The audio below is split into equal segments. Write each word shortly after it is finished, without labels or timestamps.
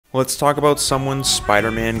Let's talk about someone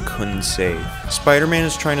Spider-Man couldn't save. Spider-Man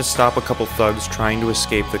is trying to stop a couple thugs trying to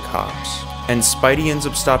escape the cops. And Spidey ends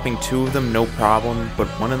up stopping two of them no problem, but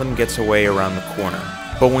one of them gets away around the corner.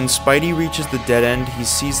 But when Spidey reaches the dead end, he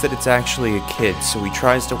sees that it's actually a kid, so he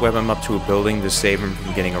tries to web him up to a building to save him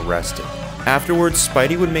from getting arrested. Afterwards,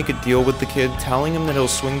 Spidey would make a deal with the kid, telling him that he'll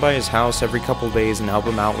swing by his house every couple days and help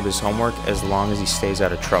him out with his homework as long as he stays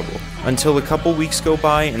out of trouble. Until a couple weeks go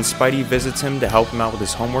by and Spidey visits him to help him out with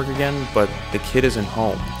his homework again, but the kid isn't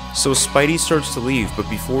home. So Spidey starts to leave, but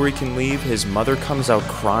before he can leave, his mother comes out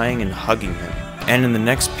crying and hugging him. And in the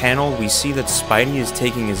next panel, we see that Spidey is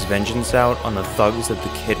taking his vengeance out on the thugs that the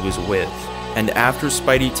kid was with. And after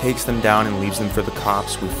Spidey takes them down and leaves them for the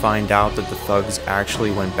cops, we find out that the thugs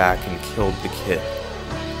actually went back and killed the kid,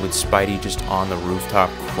 with Spidey just on the rooftop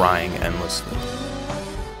crying endlessly.